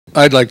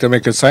I'd like to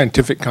make a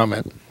scientific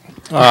comment,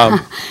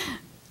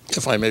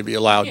 if I may be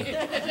allowed.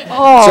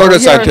 Oh, sort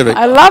of scientific.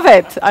 I love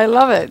it. I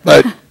love it.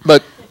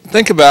 But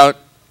think about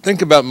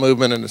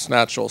movement in its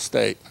natural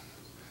state.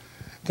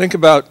 Think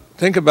about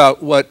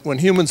when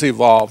humans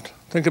evolved.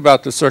 Think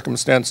about the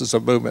circumstances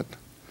of movement,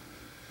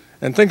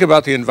 and think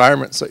about the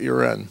environments that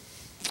you're in.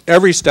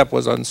 Every step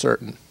was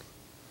uncertain.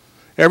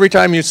 Every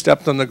time you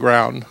stepped on the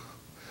ground,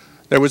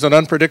 there was an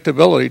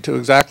unpredictability to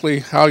exactly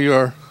how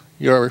your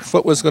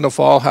foot was going to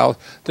fall, how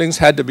things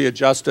had to be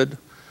adjusted,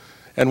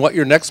 and what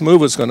your next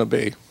move was going to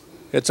be.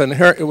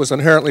 It was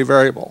inherently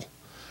variable.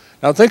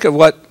 Now think of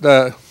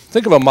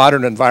a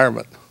modern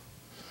environment.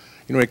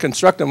 You know, we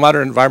construct a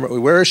modern environment. We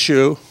wear a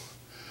shoe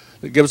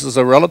that gives us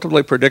a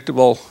relatively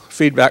predictable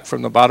feedback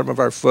from the bottom of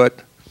our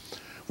foot.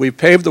 We've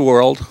paved the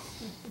world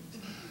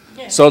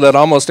so that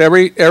almost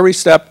every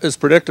step is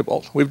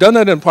predictable. We've done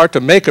that in part to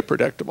make it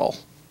predictable,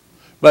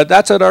 but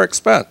that's at our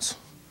expense.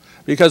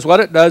 Because what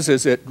it does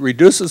is it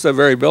reduces the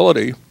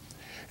variability,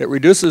 it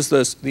reduces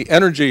the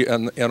energy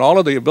and all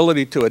of the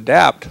ability to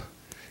adapt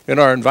in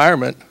our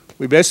environment.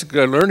 We basically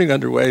are learning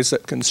under ways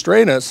that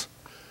constrain us,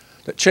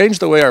 that change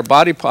the way our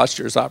body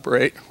postures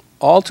operate,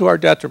 all to our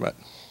detriment.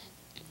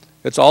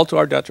 It's all to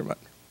our detriment.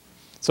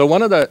 So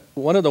one of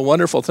the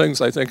wonderful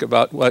things I think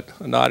about what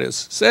Anat is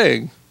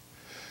saying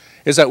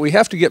is that we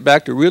have to get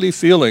back to really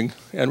feeling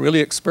and really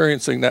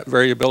experiencing that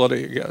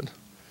variability again.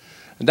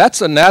 And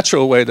that's a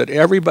natural way that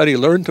everybody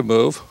learned to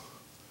move.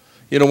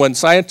 You know, when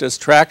scientists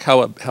track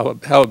how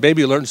a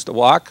baby learns to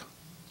walk,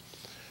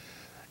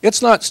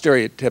 it's not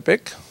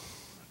stereotypic.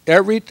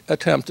 Every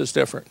attempt is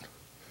different.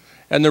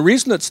 And the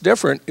reason it's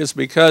different is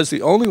because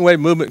the only way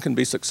movement can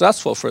be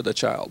successful for the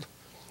child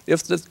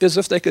is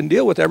if they can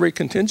deal with every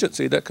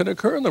contingency that can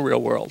occur in the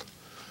real world.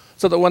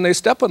 So that when they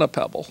step on a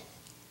pebble,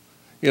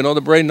 you know,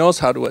 the brain knows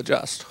how to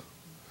adjust.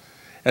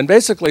 And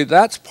basically,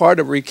 that's part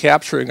of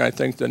recapturing, I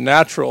think, the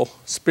natural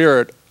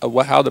spirit of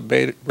how the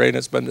brain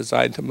has been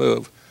designed to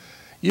move.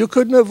 You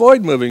couldn't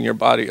avoid moving your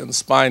body and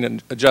spine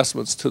and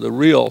adjustments to the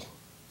real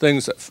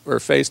things that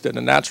are faced in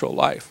a natural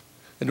life.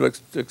 And to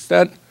the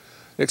extent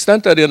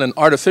that in an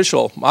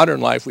artificial modern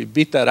life we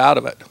beat that out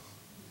of it,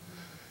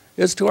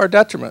 is to our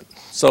detriment.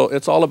 So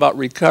it's all about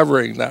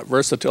recovering that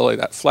versatility,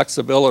 that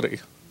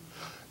flexibility,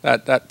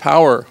 that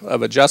power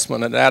of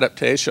adjustment and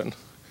adaptation,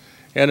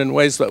 and in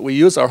ways that we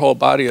use our whole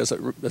body as it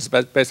has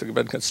basically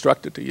been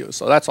constructed to use.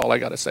 So that's all I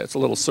got to say. It's a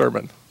little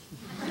sermon.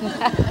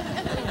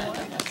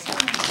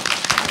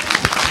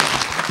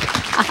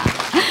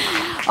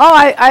 Oh,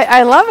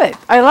 I love it.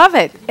 I love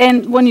it.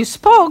 And when you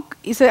spoke,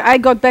 you said, I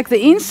got back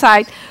the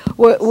insight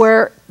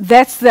where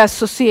that's the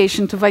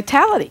association to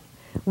vitality.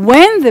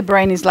 When the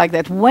brain is like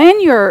that, when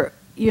you're,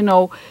 you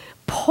know,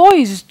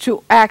 poised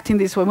to act in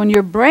this way, when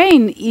your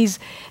brain is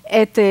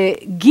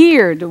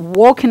geared,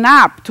 woken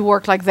up to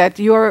work like that,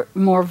 you're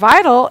more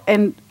vital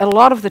and a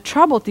lot of the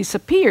trouble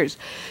disappears.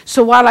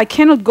 So while I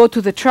cannot go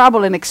to the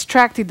trouble and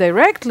extract it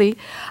directly,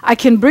 I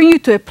can bring you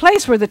to a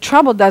place where the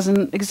trouble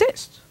doesn't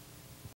exist.